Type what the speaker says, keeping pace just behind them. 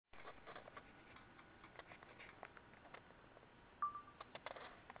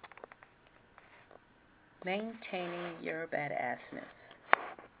Maintaining Your Badassness.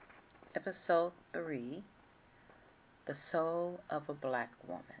 Episode 3, The Soul of a Black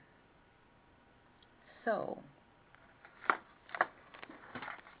Woman. Soul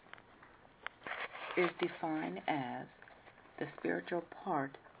is defined as the spiritual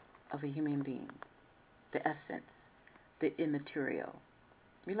part of a human being, the essence, the immaterial,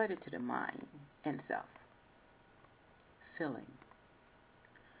 related to the mind and self. Feeling.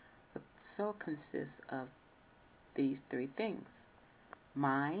 The soul consists of these three things: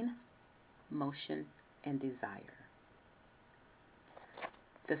 mind, motion, and desire.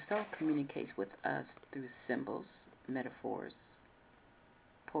 The soul communicates with us through symbols, metaphors,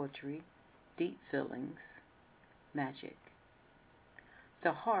 poetry, deep feelings, magic.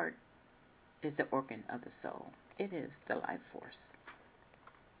 The heart is the organ of the soul. It is the life force.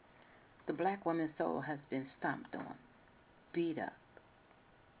 The black woman's soul has been stomped on, beat up,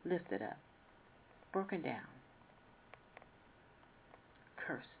 lifted up, broken down,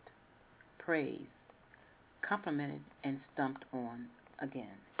 cursed, praised, complimented, and stomped on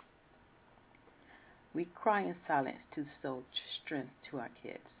again. We cry in silence to sow strength to our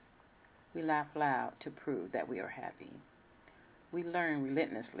kids. We laugh loud to prove that we are happy. We learn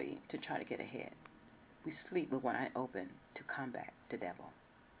relentlessly to try to get ahead. We sleep with one eye open to combat the devil.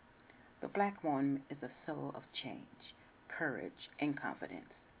 The black woman is a soul of change, courage, and confidence.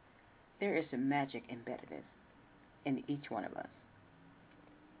 There is a magic embedded in each one of us.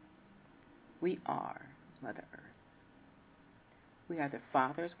 We are Mother Earth. We are the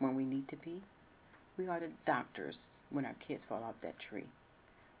fathers when we need to be. We are the doctors when our kids fall off that tree.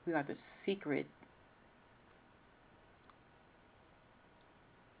 We are the secret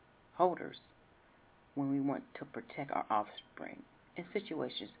holders when we want to protect our offspring in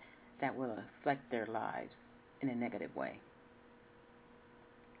situations that will affect their lives in a negative way.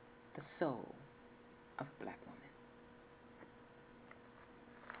 The soul of a black woman.